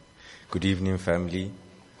Good evening, family.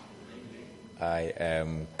 I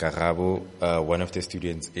am Karabo, one of the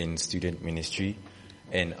students in student ministry,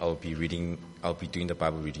 and I'll be doing the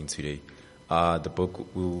Bible reading today. The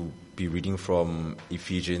book will be reading from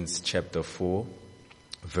Ephesians chapter 4,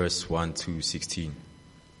 verse 1 to 16.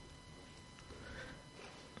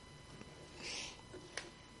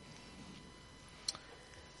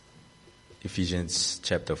 Ephesians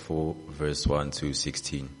chapter 4, verse 1 to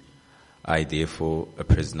 16. I, therefore, a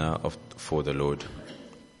prisoner for the Lord,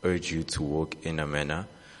 urge you to walk in a manner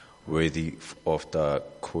worthy of the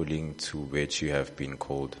calling to which you have been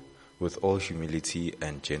called, with all humility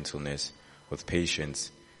and gentleness, with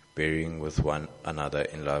patience, bearing with one another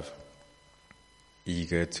in love,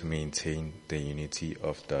 eager to maintain the unity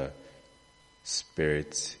of the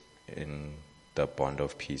Spirit in the bond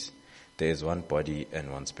of peace. There is one body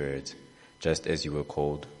and one Spirit, just as you were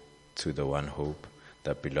called to the one hope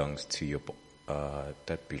that belongs to your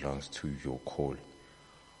call.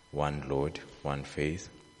 One Lord, one faith,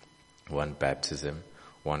 one baptism,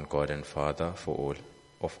 one God and Father of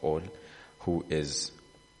all, who is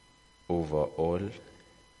over all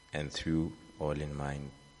and through all in mind.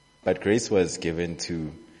 But grace was given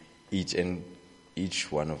to each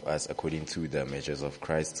one of us according to the measures of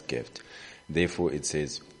Christ's gift. Therefore it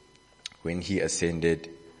says, when he ascended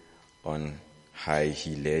on high,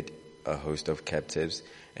 he led a host of captives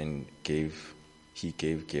and he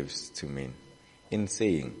gave gifts to men. In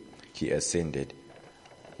saying he ascended,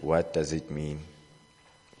 what does it mean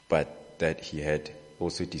but that he had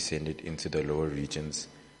also descended into the lower regions,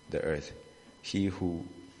 the earth? He who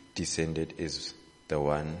descended is the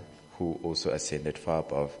one who also ascended far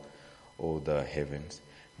above all the heavens,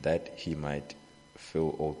 that he might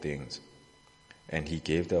fill all things. And he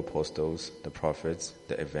gave the apostles, the prophets,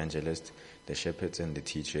 the evangelists, the shepherds and the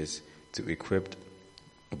teachers to equip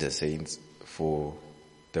the saints for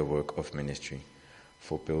the work of ministry,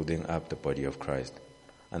 for building up the body of Christ,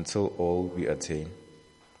 until we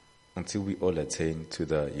all attain to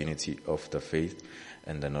the unity of the faith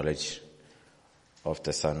and the knowledge of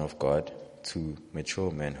the Son of God, to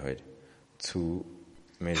mature manhood, to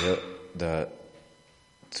measure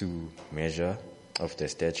of the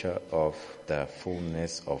stature of the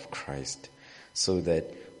fullness of Christ, so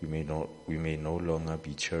that we may no longer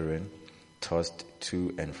be children, tossed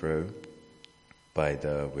to and fro by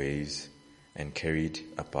the waves and carried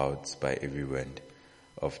about by every wind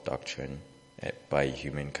of doctrine, by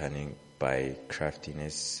human cunning, by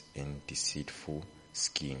craftiness in deceitful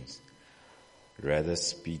schemes. Rather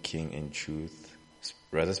speaking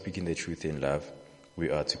the truth in love, we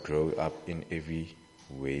are to grow up in every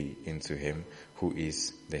way into him who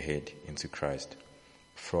is the head, into Christ,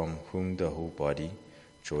 from whom the whole body,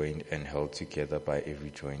 joined and held together by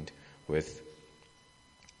every joint with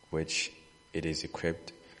which it is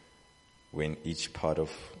equipped, when each part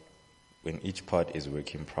is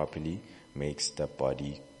working properly, makes the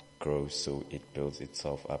body grow so it builds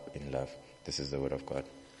itself up in love. This is the word of God.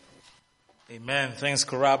 Amen. Thanks,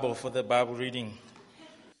 Karabo, for the Bible reading.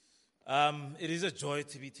 It is a joy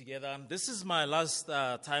to be together. This is my last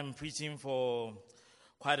time preaching for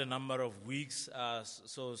quite a number of weeks.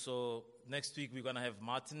 So next week we're going to have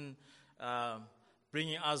Martin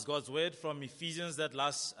bringing us God's word from Ephesians, that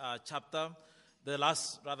last chapter, the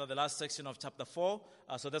last section of chapter 4.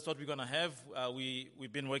 So that's what we're going to have.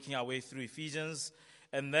 We've been working our way through Ephesians.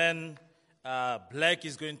 And then Black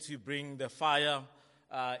is going to bring the fire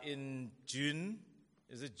in June.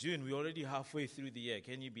 Is it June? We're already halfway through the year.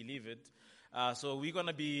 Can you believe it? So we're going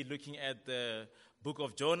to be looking at the book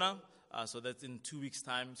of Jonah. So that's in 2 weeks'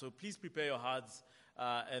 time. So please prepare your hearts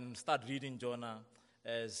and start reading Jonah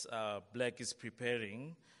as Black is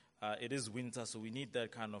preparing. It is winter, so we need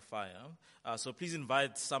that kind of fire. So please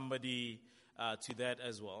invite somebody to that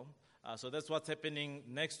as well. So that's what's happening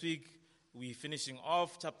next week. We're finishing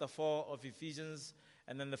off chapter 4 of Ephesians.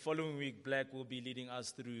 And then the following week, Black will be leading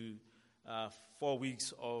us through 4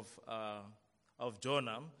 weeks of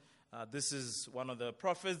Jonah. This is one of the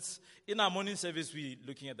prophets. In our morning service, we're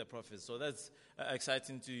looking at the prophets. So that's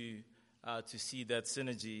exciting to see that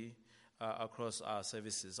synergy across our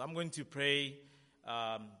services. I'm going to pray.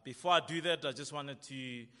 Before I do that, I just wanted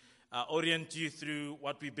to orient you through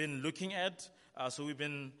what we've been looking at. So we've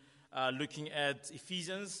been looking at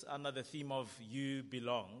Ephesians under the theme of You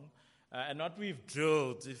Belong. And what we've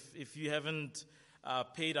drilled, if you haven't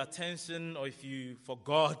paid attention or if you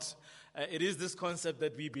forgot, it is this concept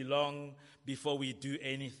that we belong before we do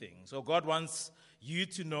anything. So God wants you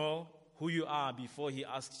to know who you are before he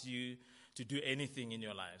asks you to do anything in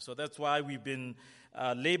your life. So that's why we've been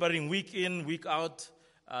laboring week in, week out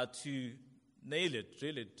to nail it,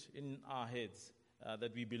 drill it in our heads.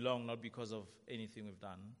 that we belong not because of anything we've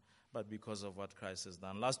done, but because of what Christ has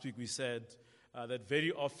done. Last week we said that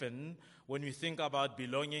very often when we think about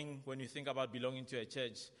belonging, to a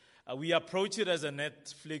church, we approach it as a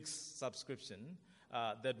Netflix subscription,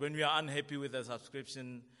 that when we are unhappy with the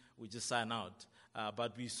subscription, we just sign out.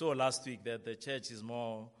 But we saw last week that the church is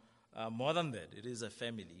more than that. It is a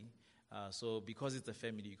family. So because it's a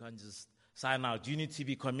family, you can't just sign out. You need to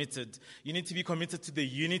be committed. You need to be committed to the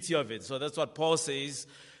unity of it. So that's what Paul says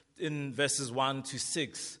in verses 1 to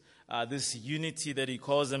 6. This unity that he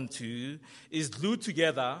calls them to is glued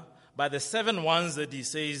together by the 7 ones that he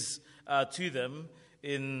says to them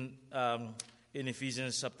in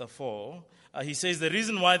Ephesians chapter 4. He says the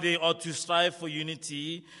reason why they ought to strive for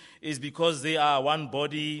unity is because they are one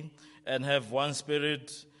body and have one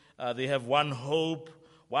spirit. They have one hope,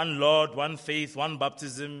 one Lord, one faith, one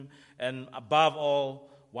baptism, and above all,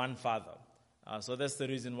 one Father. So that's the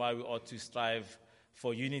reason why we ought to strive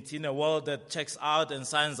for unity in a world that checks out and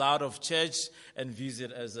signs out of church and views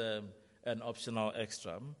it as an optional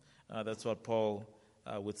extra. That's what Paul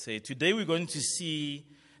would say. Today we're going to see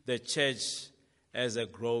the church as a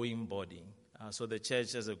growing body. So the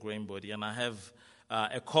church as a growing body. And I have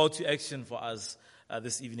a call to action for us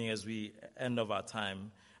this evening as we end of our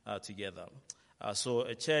time together. So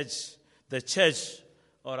the church,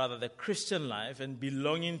 or rather the Christian life, and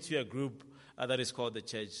belonging to a group that is called the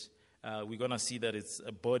church, we're going to see that it's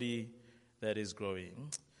a body that is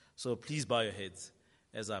growing. So please bow your heads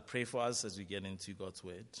as I pray for us as we get into God's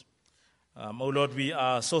word. Oh Lord, we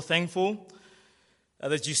are so thankful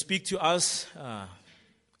that you speak to us.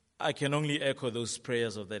 I can only echo those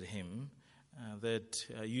prayers of that hymn, that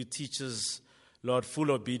you teach us, Lord,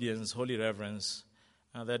 full obedience, holy reverence,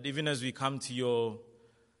 that even as we come to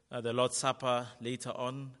the Lord's Supper later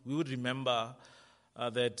on, we would remember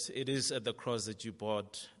that it is at the cross that you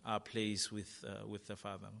bought our place with the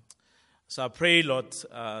Father. So I pray, Lord,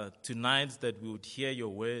 tonight that we would hear your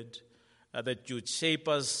word, that you would shape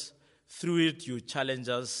us through it, you would challenge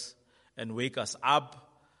us and wake us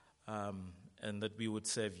up, and that we would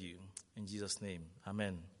serve you. In Jesus' name,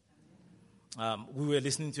 amen. We were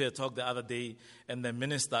listening to a talk the other day, and the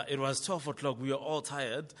minister, it was 12 o'clock, we were all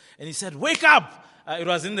tired, and he said, "Wake up!" It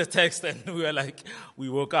was in the text, and we were like, we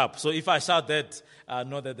woke up. So if I shout that,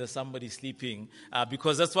 know that there's somebody sleeping,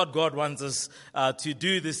 because that's what God wants us to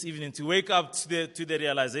do this evening, to wake up to the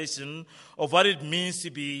realization of what it means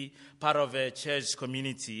to be part of a church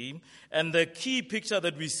community. And the key picture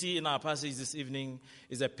that we see in our passage this evening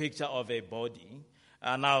is a picture of a body.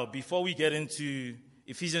 Now, before we get into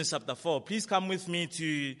Ephesians chapter 4, please come with me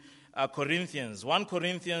to Corinthians. 1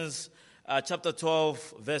 Corinthians chapter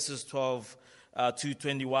 12, verses 12 to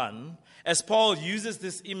 21. As Paul uses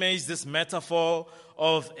this image, this metaphor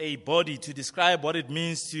of a body to describe what it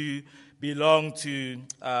means to belong to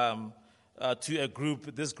a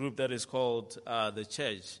group, this group that is called the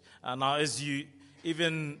church. Now, as you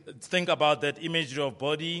even think about that imagery of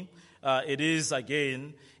body, it is,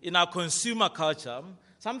 again, in our consumer culture,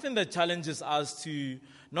 something that challenges us to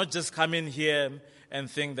not just come in here and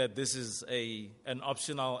think that this is an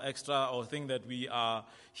optional extra or think that we are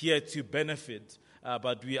here to benefit,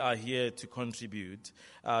 but we are here to contribute.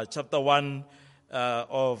 Chapter 12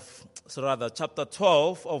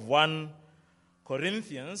 of 1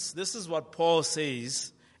 Corinthians, this is what Paul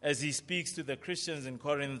says as he speaks to the Christians in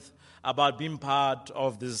Corinth about being part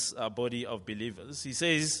of this body of believers. He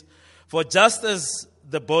says, "For just as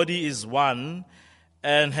the body is one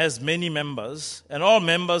and has many members, and all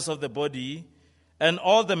members of the body, and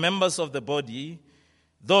all the members of the body,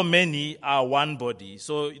 though many, are one body."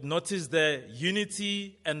 So notice the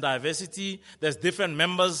unity and diversity. There's different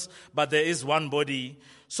members, but there is one body.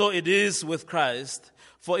 So it is with Christ.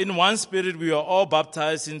 For in one spirit we are all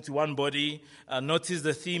baptized into one body. Notice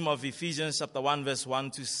the theme of Ephesians chapter 1, verse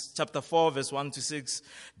 1 to chapter 4, verse 1 to 6.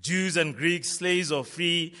 Jews and Greeks, slaves or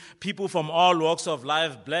free, people from all walks of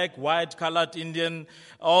life, black, white, colored, Indian,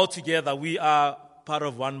 all together we are part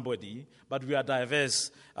of one body, but we are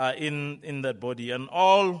diverse in that body. And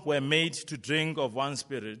all were made to drink of one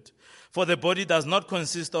spirit. For the body does not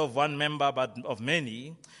consist of one member, but of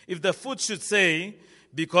many. If the foot should say,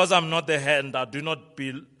 "Because I'm not the hand, I do not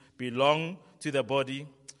belong to the body,"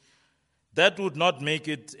 that would not make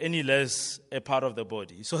it any less a part of the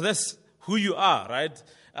body. So that's who you are, right?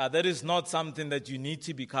 That is not something that you need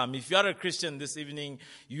to become. If you are a Christian this evening,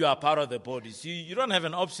 you are part of the body. So you don't have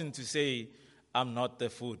an option to say, I'm not the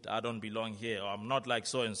food, I don't belong here. Or I'm not like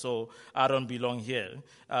so-and-so, I don't belong here.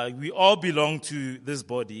 We all belong to this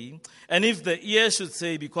body. And if the ear should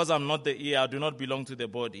say, because I'm not the ear, I do not belong to the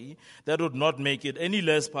body, that would not make it any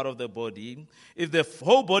less part of the body. If the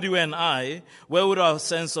whole body were an eye, where would our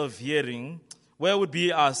sense of hearing? Where would be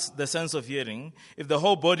the sense of hearing? If the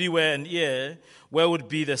whole body were an ear, where would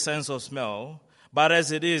be the sense of smell? But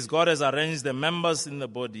as it is, God has arranged the members in the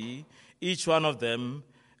body, each one of them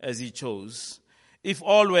as He chose. If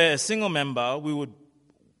all were a single member,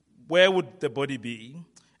 where would the body be?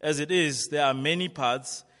 As it is, there are many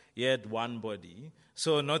parts, yet one body.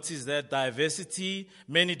 So notice that diversity,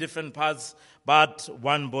 many different parts, but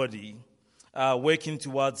one body, working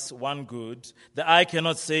towards one good. The eye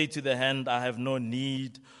cannot say to the hand, I have no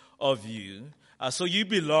need of you. So you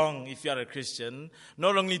belong if you are a Christian.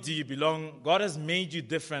 Not only do you belong, God has made you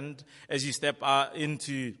different as you step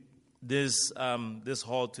into this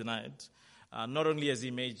hall tonight. Not only has He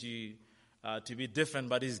made you to be different,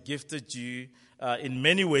 but He's gifted you in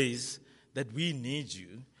many ways that we need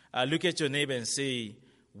you. Look at your neighbor and say,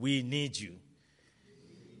 we need you.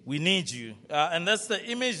 We need you. And that's the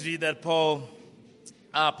imagery that Paul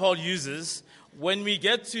uses. When we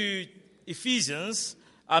get to Ephesians,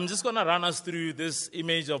 I'm just going to run us through this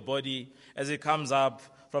image of body as it comes up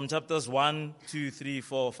from chapters 1, 2, 3,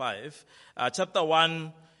 4, 5. Chapter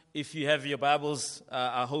 1, if you have your Bibles,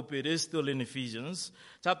 I hope it is still in Ephesians.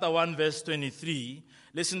 Chapter 1, verse 23.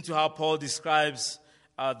 Listen to how Paul describes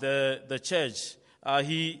the church.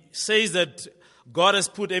 He says that God has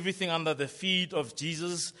put everything under the feet of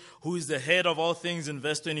Jesus, who is the head of all things in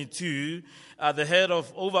verse 22, the head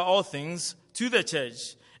of over all things to the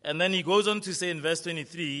church. And then he goes on to say in verse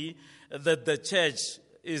 23 that the church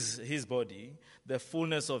is His body, the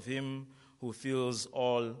fullness of Him who fills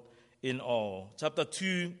all in all. Chapter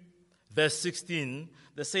 2, verse 16,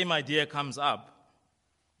 the same idea comes up.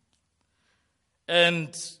 And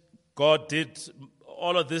God did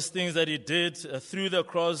all of these things that He did through the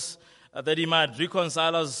cross, that He might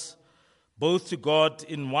reconcile us both to God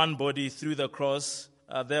in one body through the cross,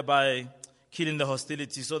 thereby killing the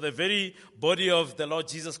hostility. So the very body of the Lord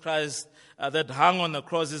Jesus Christ that hung on the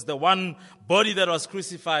cross is the one body that was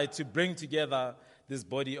crucified to bring together this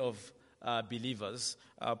body of believers.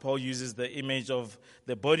 Paul uses the image of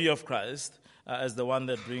the body of Christ as the one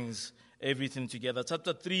that brings everything together.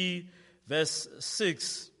 Chapter 3, verse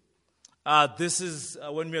 6. This is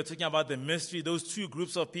when we are talking about the mystery, those two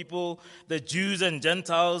groups of people, the Jews and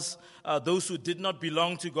Gentiles, those who did not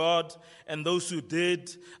belong to God and those who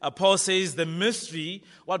did. Paul says the mystery,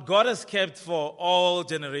 what God has kept for all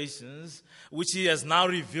generations, which He has now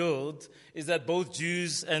revealed, is that both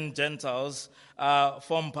Jews and Gentiles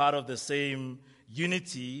form part of the same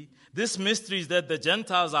unity. This mystery is that the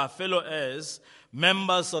Gentiles are fellow heirs,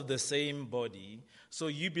 members of the same body. So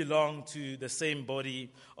you belong to the same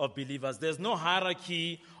body of believers. There's no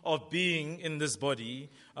hierarchy of being in this body.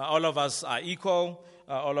 All of us are equal.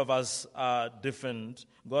 All of us are different.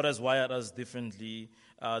 God has wired us differently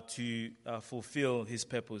to fulfill His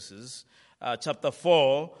purposes. Chapter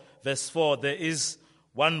 4, verse 4, there is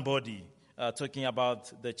one body, talking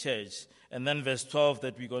about the church. And then verse 12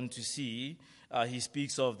 that we're going to see, he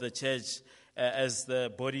speaks of the church as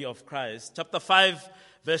the body of Christ. Chapter 5,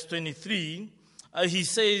 verse 23, he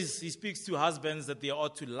speaks to husbands that they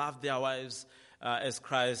ought to love their wives as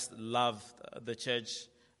Christ loved the church.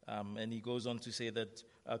 And he goes on to say that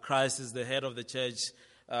Christ is the head of the church,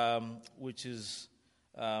 which is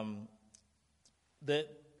let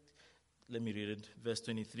me read it, verse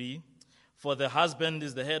 23. For the husband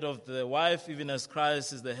is the head of the wife, even as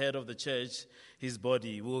Christ is the head of the church, His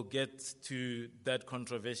body. We'll get to that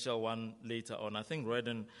controversial one later on. I think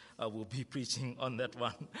Royden will be preaching on that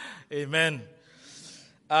one. Amen.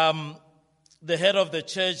 The head of the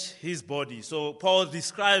church, His body. So Paul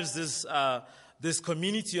describes this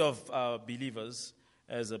community of believers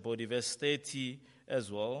as a body. Verse 30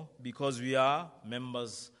 as well, because we are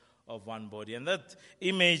members of one body. And that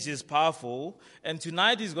image is powerful. And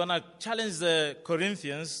tonight he's going to challenge the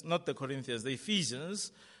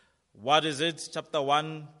Ephesians. What is it?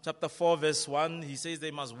 Chapter 4, verse 1, he says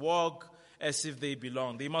they must walk as if they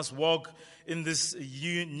belong. They must walk in this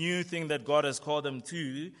new thing that God has called them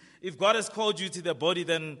to. If God has called you to the body,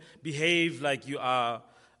 then behave like you are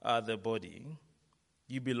the body.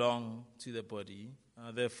 You belong to the body.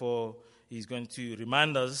 Therefore, he's going to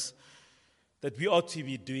remind us that we ought to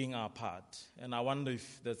be doing our part. And I wonder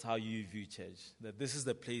if that's how you view church, that this is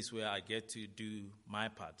the place where I get to do my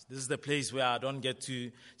part. This is the place where I don't get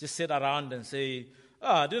to just sit around and say,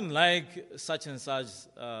 I didn't like such and such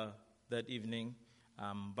that evening.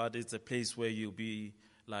 But it's a place where you'll be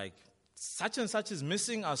like such and such is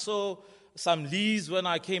missing. I saw some leaves when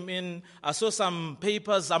I came in. I saw some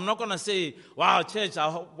papers. I'm not going to say, wow, church,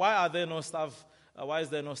 why are there no staff? Why is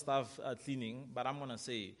there no staff cleaning? But I'm going to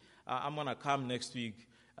say, I'm going to come next week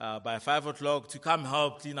by 5 o'clock to come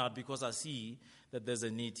help clean out, because I see that there's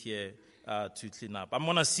a need here to clean up. I'm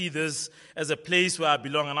going to see this as a place where I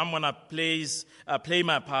belong, and I'm going to play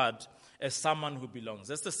my part as someone who belongs.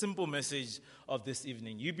 That's the simple message of this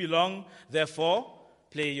evening. You belong, therefore,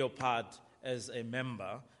 play your part as a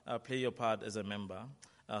member. Play your part as a member.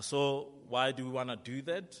 So why do we want to do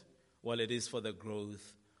that? Well, it is for the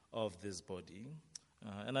growth of this body.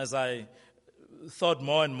 And as I thought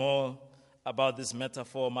more and more about this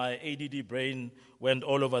metaphor, my ADD brain went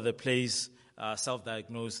all over the place,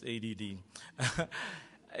 self-diagnosed ADD.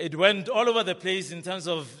 It went all over the place in terms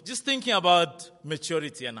of just thinking about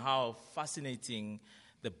maturity and how fascinating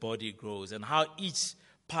the body grows and how each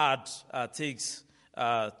part takes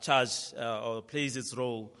charge or plays its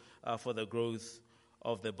role for the growth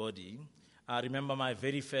of the body. I remember our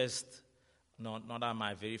very first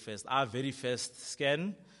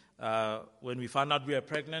scan when we found out we were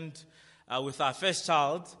pregnant with our first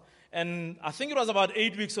child. And I think it was about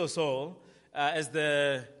 8 weeks or so as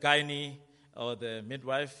the gynae or the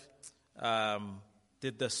midwife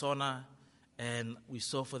did the sonar, and we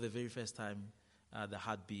saw for the very first time the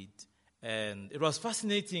heartbeat. And it was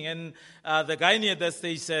fascinating. And the gynae at that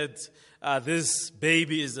stage said, this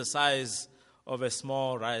baby is the size of a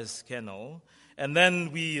small rice kernel. And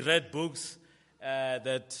then we read books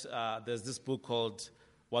that there's this book called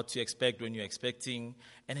What to Expect When You're Expecting.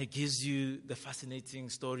 And it gives you the fascinating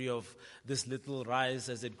story of this little rice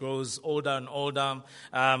as it grows older and older.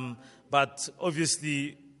 But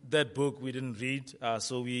obviously, that book we didn't read.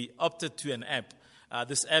 So we opted to an app.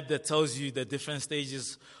 This app that tells you the different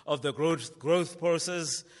stages of the growth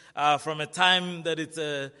process from a time that it's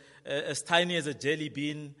as tiny as a jelly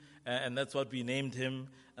bean, and that's what we named him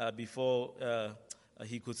before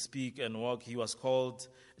he could speak and walk. He was called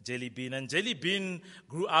Jelly Bean. And Jelly Bean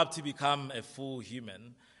grew up to become a full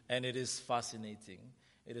human, and it is fascinating.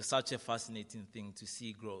 It is such a fascinating thing to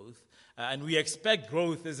see growth. And we expect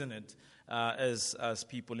growth, isn't it, as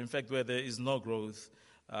people. In fact, where there is no growth,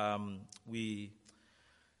 we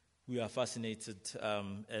are fascinated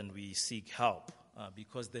and we seek help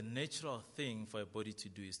because the natural thing for a body to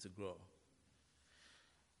do is to grow.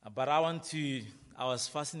 But I was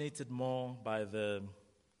fascinated more by the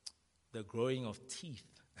growing of teeth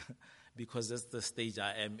because that's the stage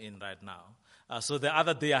I am in right now. So the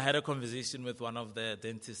other day I had a conversation with one of the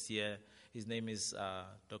dentists here. His name is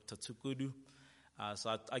Dr. Tukudu.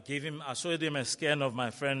 So I showed him a scan of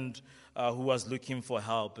my friend who was looking for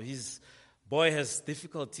help. His boy has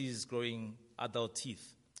difficulties growing adult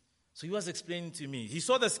teeth. So he was explaining to me. He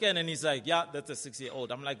saw the scan and he's like, yeah, that's a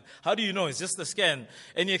 6-year-old. I'm like, how do you know? It's just the scan.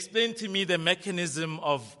 And he explained to me the mechanism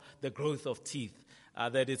of the growth of teeth.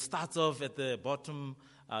 That it starts off at the bottom.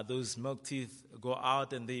 Those milk teeth go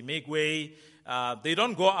out and they make way. They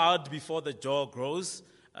don't go out before the jaw grows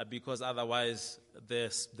because otherwise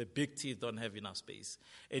the big teeth don't have enough space.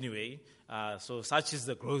 Anyway, so such is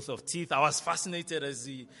the growth of teeth. I was fascinated as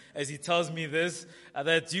he tells me this,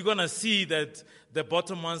 that you're going to see that the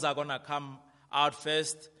bottom ones are going to come out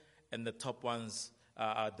first and the top ones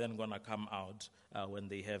are then going to come out when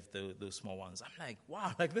they have those small ones. I'm like,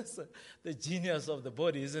 wow, like that's the genius of the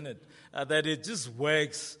body, isn't it? That it just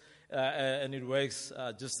works and it works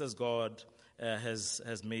just as God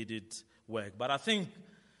has made it work. But I think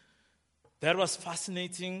that was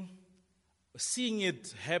fascinating. Seeing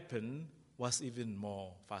it happen was even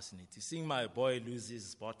more fascinating. Seeing my boy lose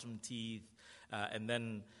his bottom teeth, and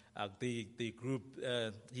then he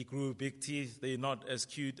grew big teeth. They're not as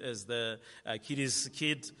cute as the kiddie's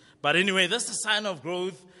kid. But anyway, that's a sign of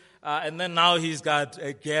growth. And then now he's got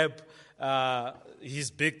a gap. His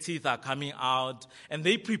big teeth are coming out. And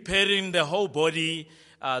they're preparing the whole body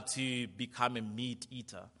to become a meat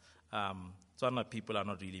eater. Some people are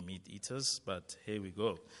not really meat eaters, but here we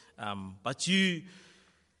go. But you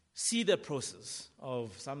see the process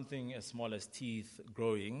of something as small as teeth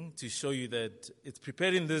growing to show you that it's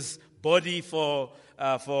preparing this body for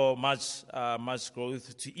much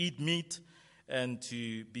growth, to eat meat and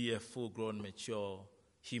to be a full-grown, mature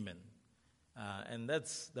human. And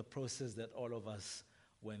that's the process that all of us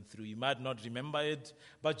went through. You might not remember it,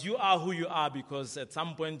 but you are who you are because at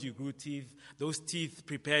some point you grew teeth. Those teeth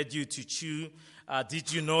prepared you to chew.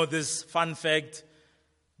 Did you know this fun fact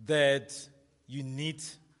that you need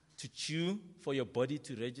to chew for your body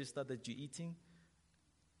to register that you're eating?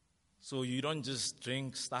 So you don't just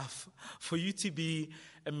drink stuff. For you to be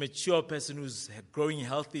a mature person who's growing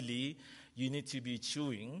healthily, you need to be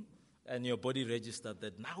chewing. and your body registered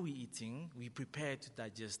that now we're eating, we prepare to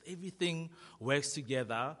digest. Everything works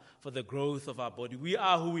together for the growth of our body. We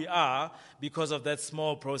are who we are because of that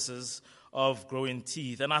small process of growing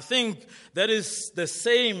teeth. And I think that is the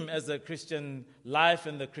same as the Christian life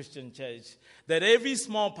and the Christian church, that every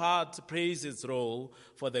small part plays its role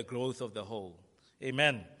for the growth of the whole.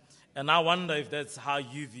 Amen. And I wonder if that's how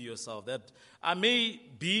you view yourself, that I may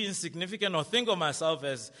be insignificant or think of myself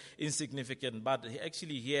as insignificant, but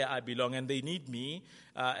actually here I belong, and they need me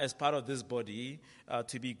as part of this body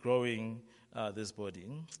to be growing this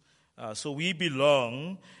body. So we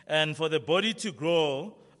belong, and for the body to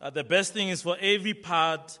grow, the best thing is for every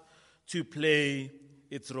part to play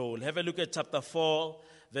its role. Have a look at chapter 4,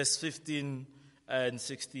 verse 15 and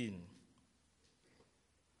 16.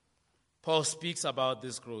 Paul speaks about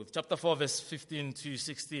this growth. Chapter 4, verse 15 to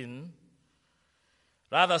 16.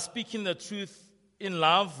 Rather, speaking the truth in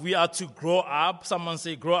love, we are to grow up. Someone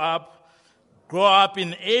say, grow up. Grow up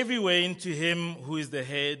in every way into him who is the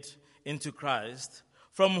head, into Christ,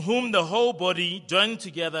 from whom the whole body, joined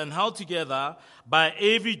together and held together by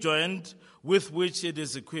every joint with which it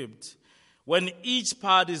is equipped. When each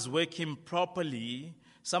part is working properly,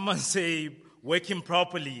 someone say, working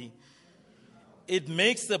properly, it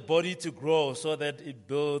makes the body to grow so that it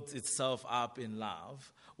builds itself up in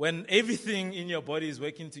love. When everything in your body is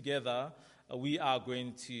working together, we are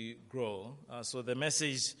going to grow. So the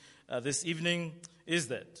message this evening is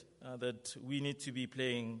that we need to be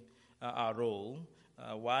playing our role.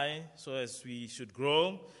 Why? So as we should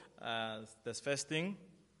grow. That's the first thing.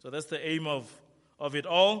 So that's the aim of it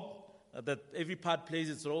all, that every part plays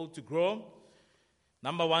its role to grow.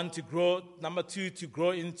 Number one, to grow. Number two, to grow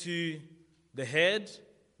into the head,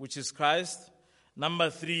 which is Christ. Number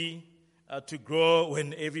three, to grow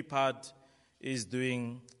when every part is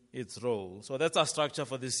doing its role. So that's our structure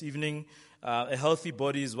for this evening. A healthy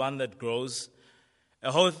body is one that grows.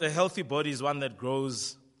 A healthy body is one that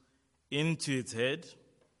grows into its head.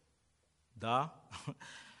 A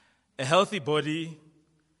healthy body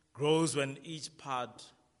grows when each part,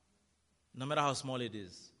 no matter how small it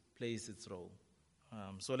is, plays its role.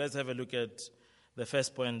 So let's have a look at the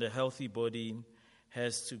first point. The healthy body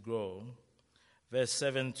has to grow. Verse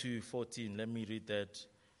 7 to 14. Let me read that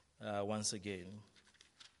once again.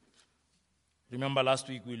 Remember last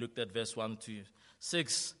week we looked at verse 1 to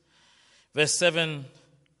 6. Verse 7,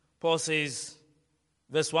 Paul says,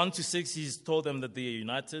 verse 1 to 6, he's told them that they are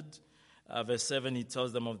united. Verse 7, he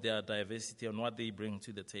tells them of their diversity and what they bring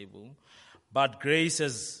to the table. But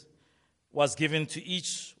grace was given to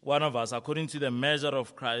each one of us according to the measure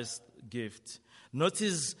of Christ's gift.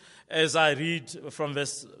 Notice as I read from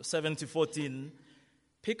verse 7 to 14,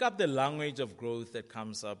 pick up the language of growth that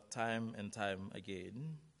comes up time and time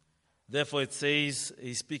again. Therefore it says,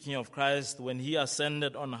 he's speaking of Christ, when he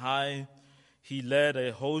ascended on high, he led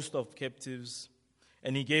a host of captives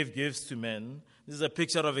and he gave gifts to men. This is a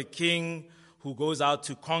picture of a king who goes out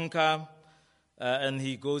to conquer and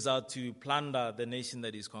he goes out to plunder the nation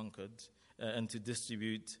that is conquered and to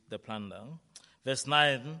distribute the plunder. Verse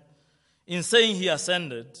 9, in saying he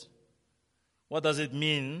ascended, what does it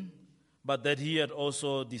mean? But that he had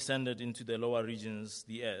also descended into the lower regions,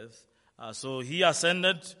 the earth. So he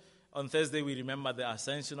ascended. On Thursday we remember the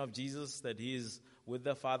ascension of Jesus, that he is with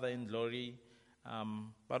the Father in glory.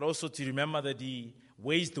 But also to remember that he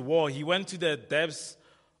waged the war. He went to the depths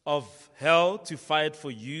of hell to fight for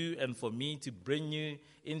you and for me, to bring you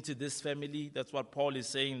into this family. That's what Paul is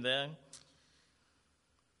saying there.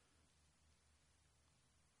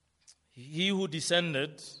 He who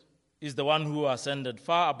descended is the one who ascended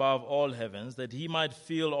far above all heavens, that he might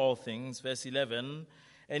fill all things. Verse 11,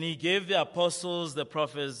 and he gave the apostles, the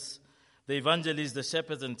prophets, the evangelists, the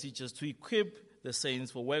shepherds and teachers to equip the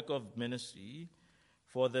saints for work of ministry,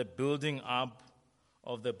 for the building up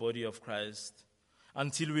of the body of Christ,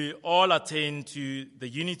 until we all attain to the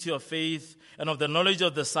unity of faith and of the knowledge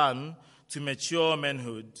of the Son, to mature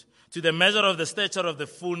manhood, to the measure of the stature of the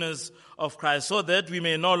fullness of Christ, so that we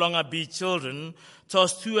may no longer be children,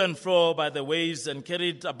 tossed to and fro by the waves and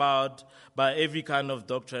carried about by every kind of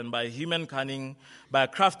doctrine, by human cunning, by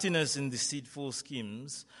craftiness in deceitful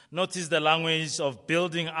schemes. Notice the language of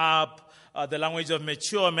building up, the language of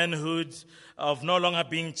mature manhood, of no longer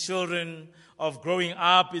being children, of growing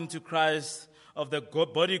up into Christ, of the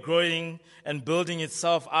body growing and building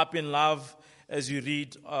itself up in love. As you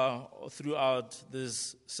read throughout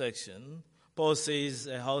this section, Paul says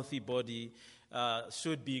a healthy body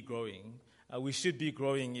should be growing. We should be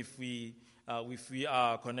growing if we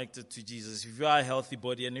are connected to Jesus. If we are a healthy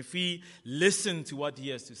body and if we listen to what he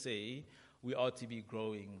has to say, we ought to be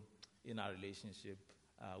growing in our relationship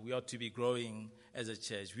We ought to be growing as a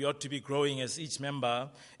church. We ought to be growing as each member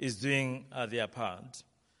is doing their part.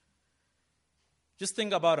 Just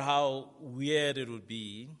think about how weird it would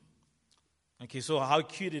be. Okay, so how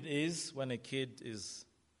cute it is when a kid is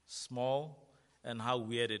small, and how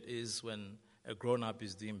weird it is when a grown-up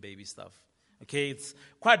is doing baby stuff. Okay, it's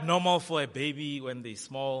quite normal for a baby when they're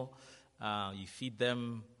small. You feed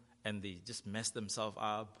them, and they just mess themselves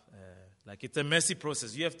up. Like it's a messy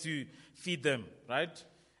process. You have to feed them, right?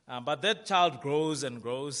 But that child grows and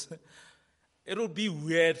grows. It'll be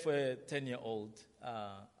weird for a 10-year-old,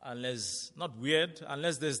 unless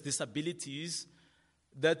there's disabilities.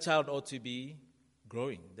 That child ought to be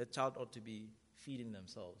growing. That child ought to be feeding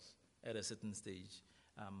themselves at a certain stage.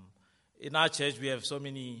 In our church, we have so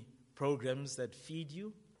many programs that feed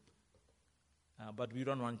you, but we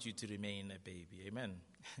don't want you to remain a baby. Amen.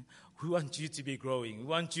 We want you to be growing. We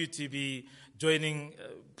want you to be joining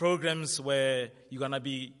programs where you're going to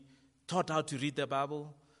be taught how to read the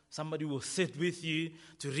Bible. Somebody will sit with you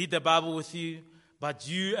to read the Bible with you, but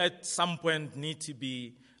you at some point need to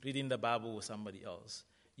be reading the Bible with somebody else.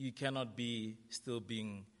 You cannot be still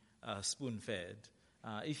being spoon-fed.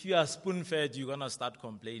 If you are spoon-fed, you're going to start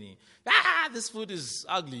complaining. This food is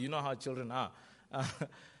ugly. You know how children are.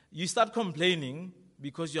 You start complaining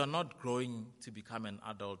because you're not growing to become an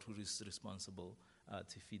adult who is responsible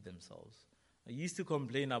to feed themselves. You used to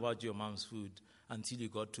complain about your mom's food until you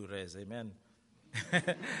got to res. Amen.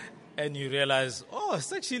 And you realize,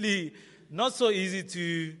 it's actually not so easy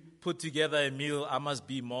to put together a meal. I must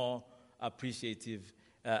be more appreciative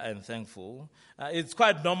and thankful. It's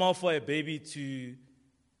quite normal for a baby to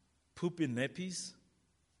poop in nappies.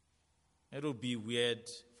 It'll be weird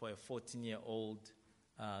for a 14-year-old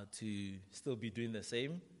to still be doing the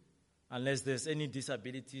same. Unless there's any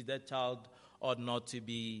disability, that child ought not to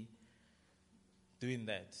be doing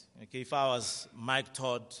that. Okay, if I was Mike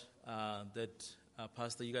Todd, that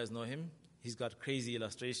pastor, you guys know him, he's got crazy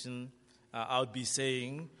illustration. I would be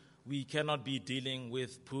saying we cannot be dealing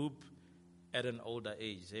with poop at an older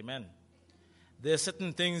age. Amen. There are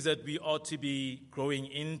certain things that we ought to be growing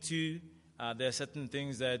into. There are certain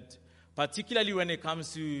things that, particularly when it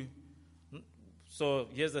comes to, so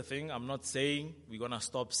here's the thing, I'm not saying we're going to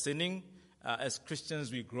stop sinning. As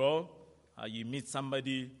Christians, we grow. You meet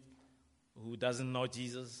somebody who doesn't know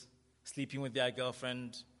Jesus, sleeping with their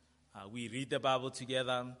girlfriend. We read the Bible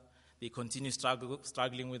together. They continue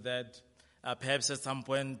struggling with that. Perhaps at some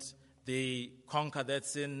point they conquer that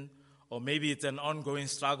sin, or maybe it's an ongoing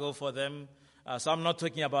struggle for them. So I'm not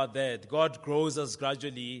talking about that. God grows us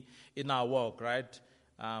gradually in our walk, right?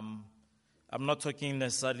 I'm not talking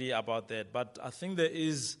necessarily about that. But I think there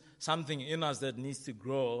is something in us that needs to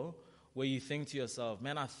grow where you think to yourself,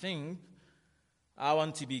 man, I think I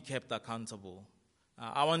want to be kept accountable.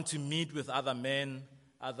 I want to meet with other men,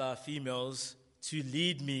 other females, to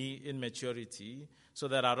lead me in maturity so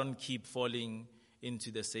that I don't keep falling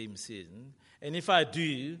into the same sin. And if I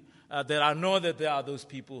do, then I know that there are those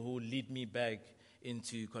people who lead me back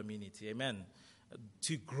into community. Amen.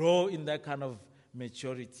 To grow in that kind of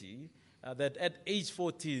maturity, that at age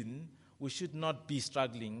 14, we should not be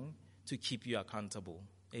struggling to keep you accountable.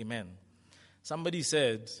 Amen. Somebody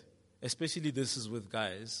said, especially this is with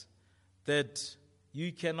guys, that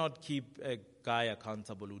you cannot keep a guy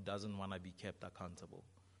accountable who doesn't want to be kept accountable.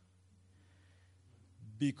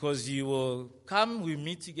 Because you will come, we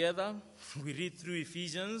meet together, we read through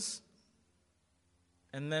Ephesians,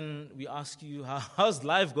 and then we ask you, how's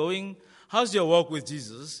life going? How's your walk with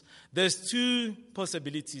Jesus? There's two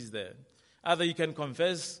possibilities there. Either you can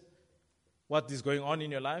confess what is going on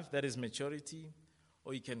in your life, that is maturity,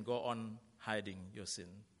 or you can go on hiding your sin,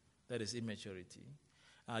 that is immaturity.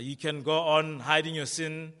 You can go on hiding your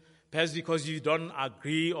sin, perhaps because you don't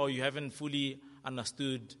agree or you haven't fully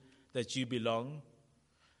understood that you belong.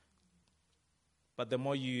 But the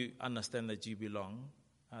more you understand that you belong,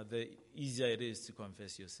 the easier it is to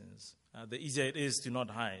confess your sins. The easier it is to not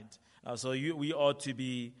hide. So we ought to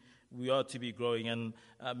be growing, and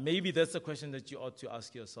maybe that's the question that you ought to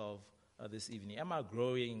ask yourself this evening. Am I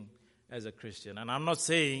growing as a Christian? And I'm not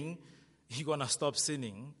saying you're going to stop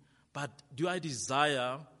sinning, but do I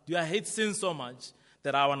hate sin so much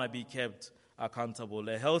that I want to be kept accountable?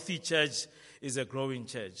 A healthy church is a growing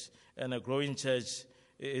church, and a growing church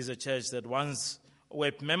is a church that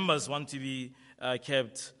where members want to be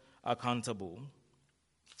kept accountable.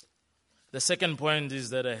 The second point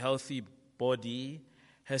is that a healthy body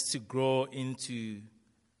has to grow into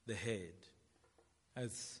the head.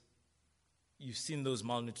 As you've seen those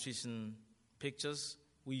malnutrition pictures,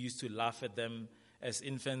 we used to laugh at them as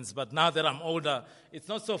infants, but now that I'm older, it's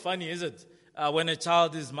not so funny, is it? When a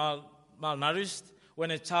child is malnourished, when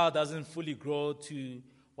a child doesn't fully grow to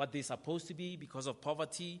what they're supposed to be because of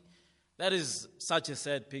poverty. That is such a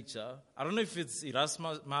sad picture. I don't know if it's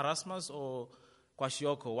marasmus or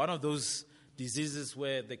kwashiorkor, one of those diseases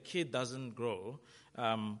where the kid doesn't grow.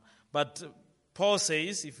 But Paul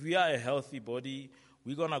says if we are a healthy body,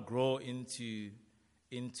 we're going to grow into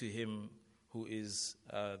him who is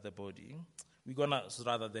the body. We're going to,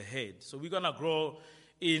 rather the head. So we're going to grow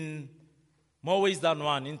in more ways than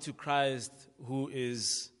one into Christ who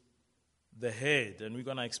is the head. And we're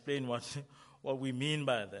going to explain what we mean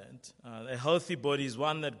by that. A healthy body is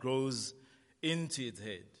one that grows into its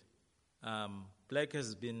head. Black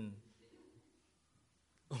has been...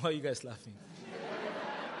 Why are you guys laughing?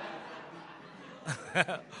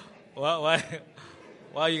 Why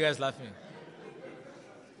are you guys laughing?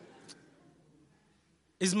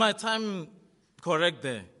 Is my time correct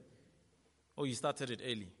there? Oh, you started it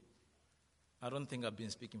early. I don't think I've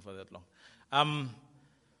been speaking for that long.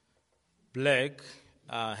 Black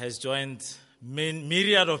has joined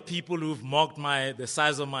myriad of people who've mocked the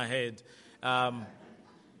size of my head.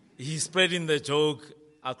 He's spreading the joke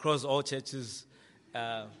across all churches.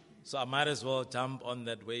 So I might as well jump on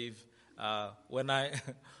that wave. When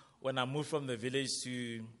I moved from the village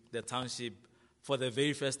to the township, for the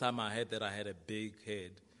very first time I heard that I had a big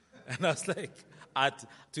head. And I was like,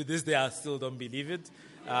 to this day I still don't believe it.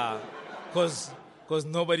 Because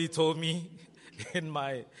nobody told me in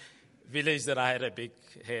my village that I had a big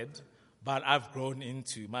head. But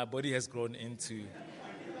my body has grown into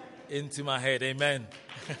my head. Amen.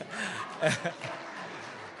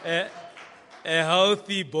 A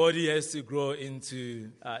healthy body has to grow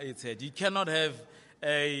into its head. You cannot have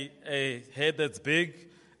a head that's big.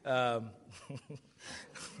 And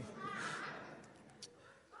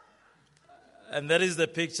that is the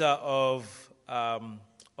picture of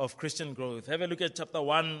Christian growth. Have a look at chapter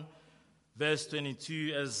 1, verse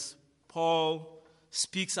 22, as Paul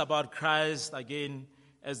speaks about Christ again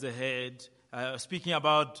as the head, speaking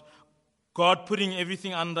about God putting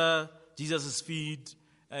everything under Jesus' feet,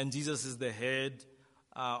 and Jesus is the head.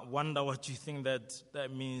 Wonder what you think that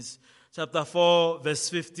means. Chapter 4, verse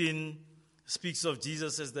 15, speaks of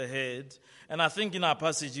Jesus as the head. And I think in our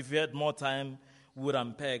passage, if we had more time, we would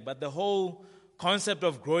unpack. But the whole concept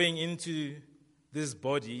of growing into this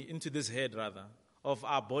body, into this head rather, of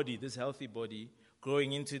our body, this healthy body,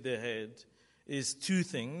 growing into the head, is two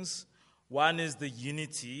things. One is the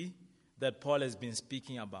unity that Paul has been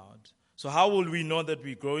speaking about. So how will we know that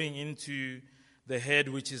we're growing into the head,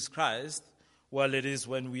 which is Christ? Well, it is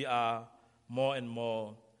when we are more and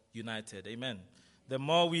more united. Amen. The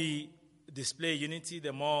more we display unity,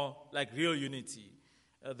 the more, like real unity,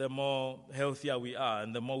 the more healthier we are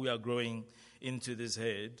and the more we are growing into this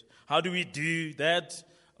head. How do we do that?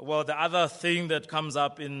 Well, the other thing that comes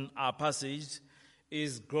up in our passage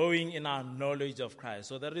is growing in our knowledge of Christ.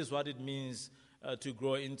 So that is what it means to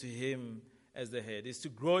grow into him as the head, is to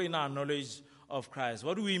grow in our knowledge of Christ.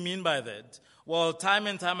 What do we mean by that? Well, time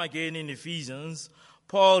and time again in Ephesians,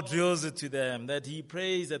 Paul drills it to them that he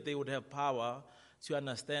prays that they would have power to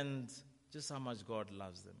understand just how much God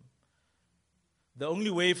loves them. The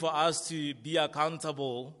only way for us to be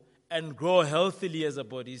accountable and grow healthily as a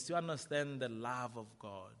body is to understand the love of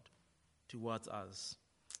God towards us.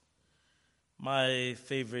 My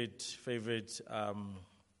favorite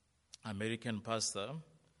American pastor,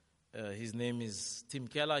 his name is Tim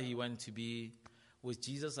Keller. He went to be with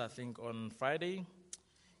Jesus, I think, on Friday.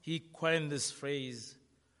 He coined this phrase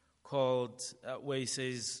called, where he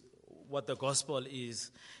says what the gospel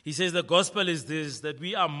is. He says the gospel is this, that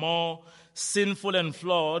we are more sinful and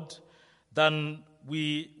flawed than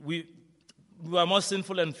we are more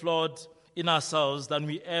sinful and flawed in ourselves than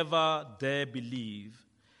we ever dare believe.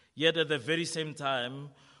 Yet at the very same time,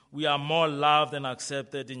 we are more loved and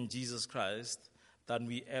accepted in Jesus Christ than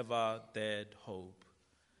we ever dared hope.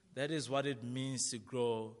 That is what it means to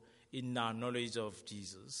grow in our knowledge of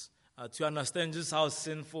Jesus. To understand just how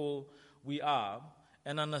sinful we are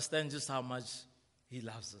and understand just how much he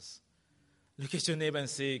loves us. Look at your neighbor and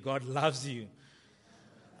say, God loves you.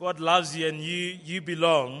 God loves you and you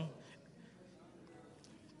belong.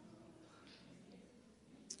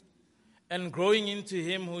 And growing into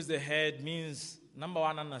him who's the head means, number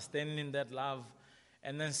one, understanding that love,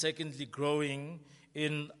 and then secondly, growing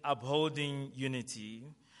in upholding unity.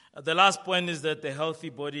 The last point is that the healthy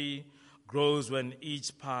body grows when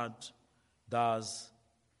each part does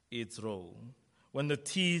its role. When the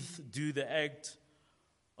teeth do the act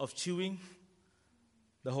of chewing,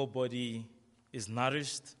 the whole body is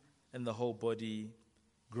nourished and the whole body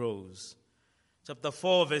grows. Chapter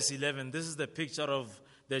 4, verse 11, this is the picture of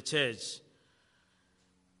the church.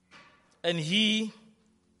 And he,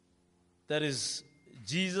 That is,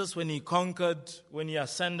 Jesus, when he conquered, when he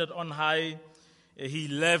ascended on high, he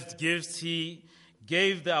left gifts. He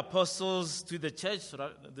gave the apostles to the church,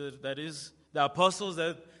 that is, the apostles,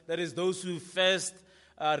 that is those who first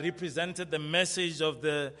represented the message of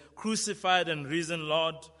the crucified and risen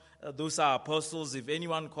Lord. Those are apostles. If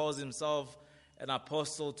anyone calls himself an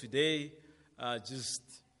apostle today, just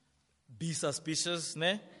be suspicious.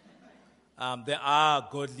 Ne? There are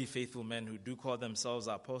godly, faithful men who do call themselves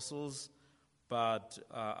apostles, but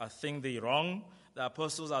I think they're wrong. The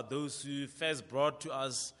apostles are those who first brought to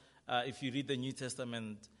us, if you read the New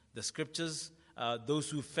Testament, the scriptures, those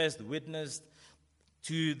who first witnessed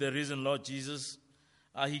to the risen Lord Jesus.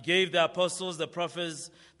 He gave the apostles, the prophets,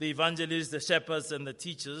 the evangelists, the shepherds, and the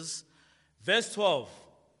teachers. Verse 12.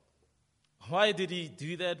 Why did he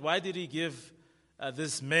do that? Why did he give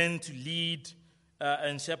this men to lead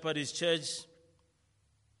and shepherd his church?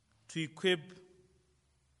 To equip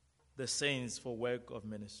the saints for work of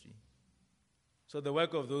ministry. So the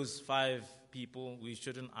work of those 5 people, we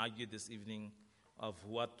shouldn't argue this evening of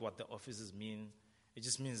what the offices mean. It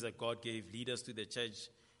just means that God gave leaders to the church.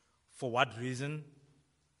 For what reason?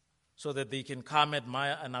 So that they can come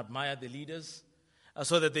and admire the leaders.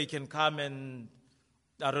 So that they can come and,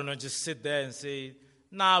 just sit there and say,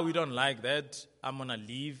 nah, we don't like that. I'm going to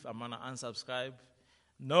leave. I'm going to unsubscribe.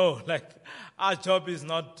 No, our job is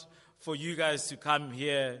not for you guys to come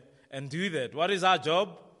here and do that. What is our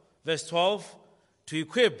job? Verse 12, to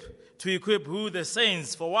equip. To equip who? The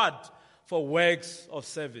saints. For what? For works of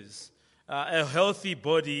service. A healthy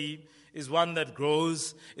body is one that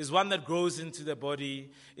grows into the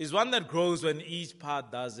body, is one that grows when each part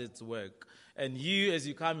does its work. And you, as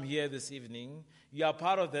you come here this evening, you are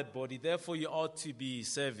part of that body. Therefore, you ought to be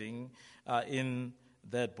serving in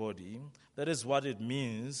that body. That is what it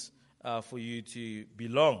means for you to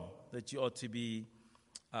belong, that you ought to be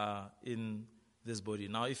in this body.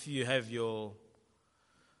 Now, if you have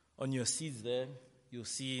on your seats there, you'll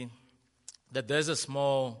see that there's a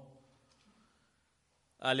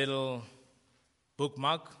little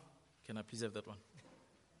bookmark. Can I please have that one?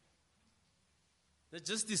 That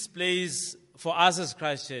just displays for us as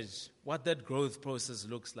Christ Church what that growth process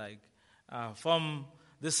looks like. From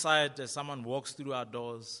this side, as someone walks through our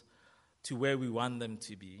doors to where we want them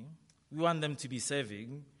to be. We want them to be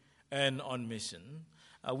serving and on mission.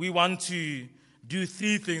 We want to do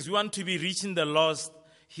 3 things. We want to be reaching the lost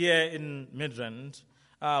here in Midrand.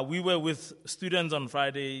 We were with students on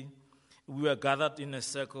Friday. We were gathered in a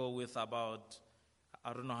circle with about,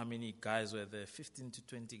 I don't know how many guys were there, 15 to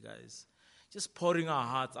 20 guys, just pouring our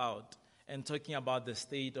hearts out and talking about the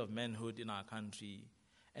state of manhood in our country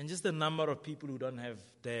and just the number of people who don't have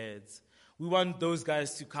dads. We want those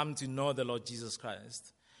guys to come to know the Lord Jesus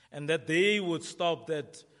Christ and that they would stop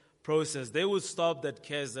that process. They would stop that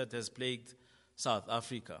curse that has plagued South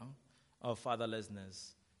Africa of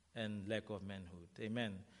fatherlessness and lack of manhood.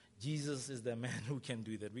 Amen. Jesus is the man who can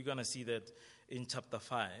do that. We're going to see that in chapter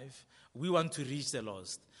 5. We want to reach the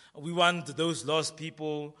lost. We want those lost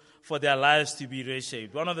people for their lives to be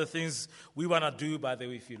reshaped. One of the things we want to do, by the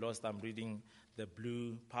way, if you're lost, I'm reading the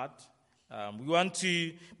blue part. We want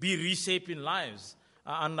to be reshaping lives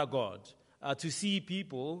under God, to see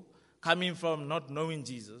people coming from not knowing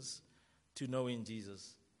Jesus to knowing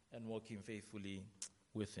Jesus and walking faithfully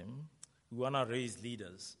with him. We want to raise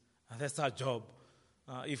leaders. And that's our job.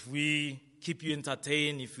 If we keep you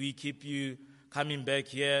entertained, if we keep you coming back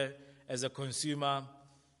here as a consumer,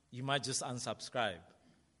 you might just unsubscribe,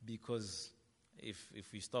 because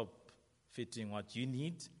if we stop fitting what you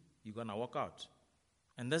need, you're going to walk out.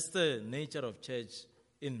 And that's the nature of church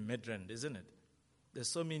in Midrand, isn't it? There's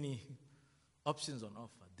so many options on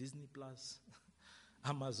offer. Disney Plus,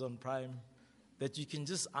 Amazon Prime, that you can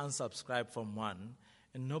just unsubscribe from one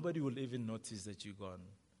and nobody will even notice that you're gone.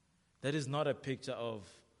 That is not a picture of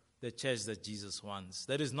the church that Jesus wants.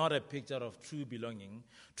 That is not a picture of true belonging.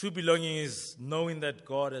 True belonging is knowing that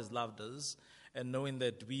God has loved us and knowing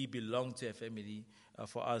that we belong to a family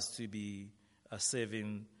for us to be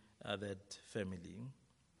serving that family.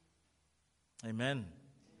 Amen.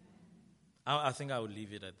 I think I will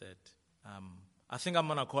leave it at that. I think I'm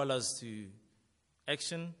going to call us to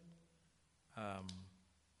action.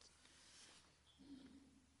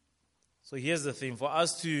 So here's the thing. For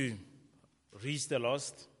us to reach the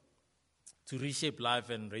lost, to reshape life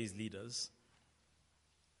and raise leaders,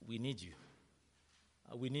 we need you.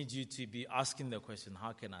 We need you to be asking the question,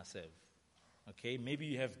 how can I serve? Okay, maybe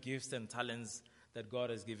you have gifts and talents that God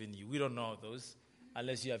has given you. We don't know those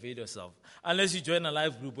unless you avail yourself. Unless you join a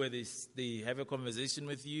life group where they have a conversation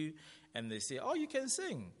with you and they say, oh, you can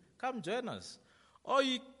sing. Come join us. Or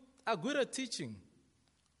you are good at teaching.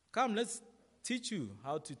 Come, let's teach you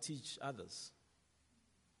how to teach others.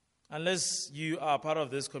 Unless you are part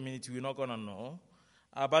of this community, we're not going to know.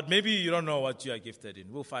 But maybe you don't know what you are gifted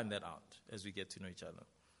in. We'll find that out as we get to know each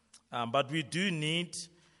other. But we do need,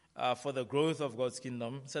 for the growth of God's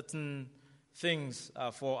kingdom, certain things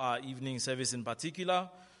for our evening service in particular.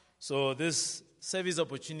 So this service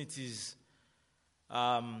opportunities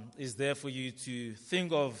is there for you to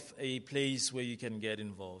think of a place where you can get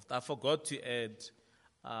involved. I forgot to add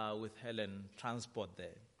with Helen, transport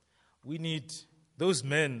there. We need, those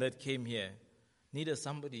men that came here, needed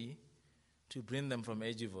somebody to bring them from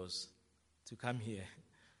Ejivos to come here,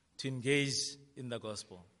 to engage in the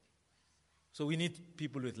gospel. So we need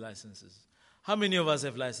people with licenses. How many of us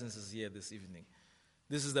have licenses here this evening?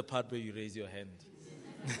 This is the part where you raise your hand.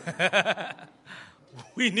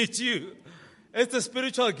 We need you. It's a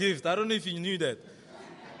spiritual gift. I don't know if you knew that.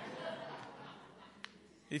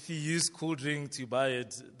 If you use cool drink to buy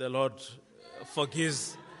it, the Lord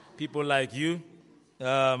forgives people like you.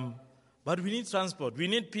 But we need transport. We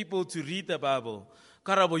need people to read the Bible.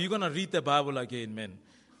 Karabo, you're going to read the Bible again, man.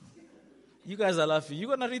 You guys are laughing. You're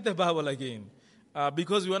going to read the Bible again.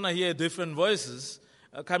 Because we want to hear different voices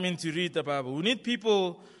coming to read the Bible. We need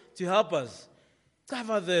people to help us.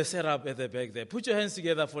 Cover the setup at the back there. Put your hands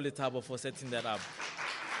together for Letabo for setting that up.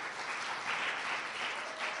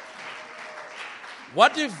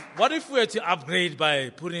 What if we were to upgrade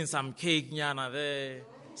by putting some cake nyana there,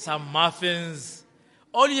 some muffins?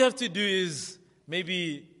 All you have to do is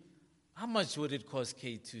maybe, how much would it cost,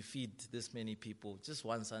 Kate, to feed this many people? Just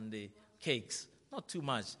one Sunday, cakes. Not too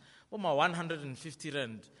much. Oh, my 150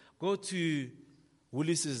 rand. Go to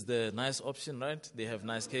Woolies is the nice option, right? They have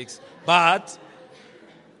nice cakes. But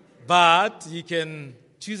you can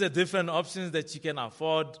choose a different options that you can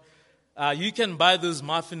afford. You can buy those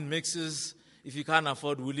muffin mixes if you can't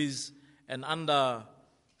afford Woolies. And under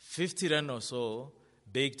 50 rand or so,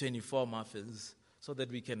 bake 24 muffins so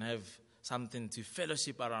that we can have something to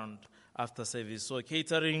fellowship around after service. So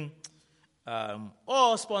catering,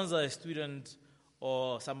 or sponsor a student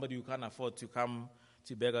or somebody who can't afford to come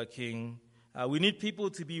to Burger King. We need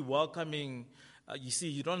people to be welcoming. You see,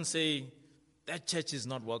 you don't say, that church is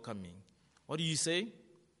not welcoming. What do you say?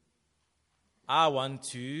 I want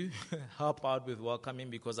to help out with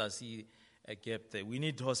welcoming because I see a gap there. We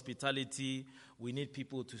need hospitality. We need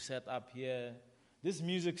people to set up here. This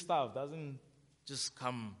music stuff doesn't just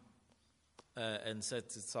come and set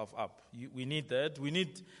itself up. We need that. We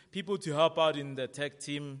need people to help out in the tech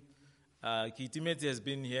team. Kitimeti has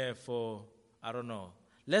been here for, I don't know,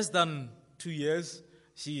 less than 2 years.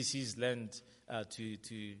 She's learned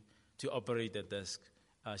to operate the desk.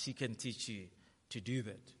 She can teach you to do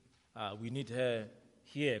that. We need her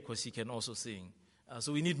here because she can also sing.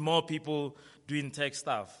 So we need more people doing tech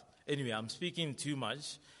stuff. Anyway, I'm speaking too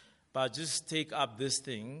much, but just take up this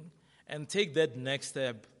thing and take that next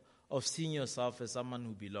step of seeing yourself as someone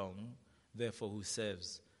who belongs, therefore who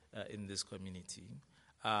serves in this community.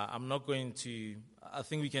 I'm not going to, I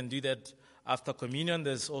think we can do that after communion.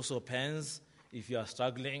 There's also pens if you are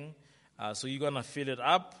struggling. So you're going to fill it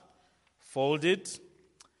up, fold it,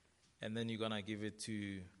 and then you're going to give it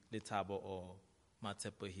to Letabo or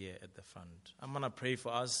Matepo here at the front. I'm going to pray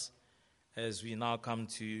for us as we now come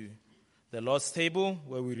to the Lord's table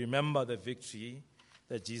where we remember the victory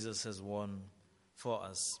that Jesus has won for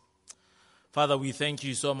us. Father, we thank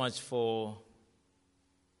you so much for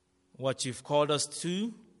what you've called us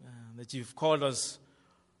to, that you've called us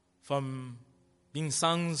from being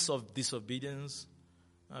sons of disobedience,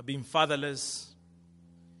 being fatherless,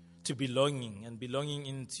 to belonging and belonging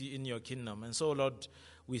in your kingdom. And so, Lord,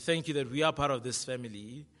 we thank you that we are part of this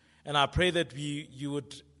family. And I pray that you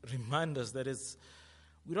would remind us that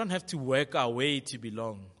we don't have to work our way to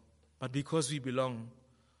belong, but because we belong,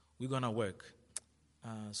 we're going to work.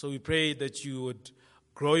 So we pray that you would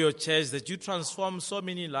grow your church, that you transform so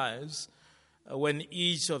many lives when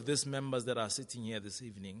each of these members that are sitting here this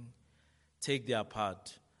evening take their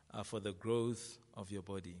part for the growth of your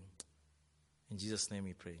body. In Jesus' name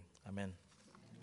we pray. Amen.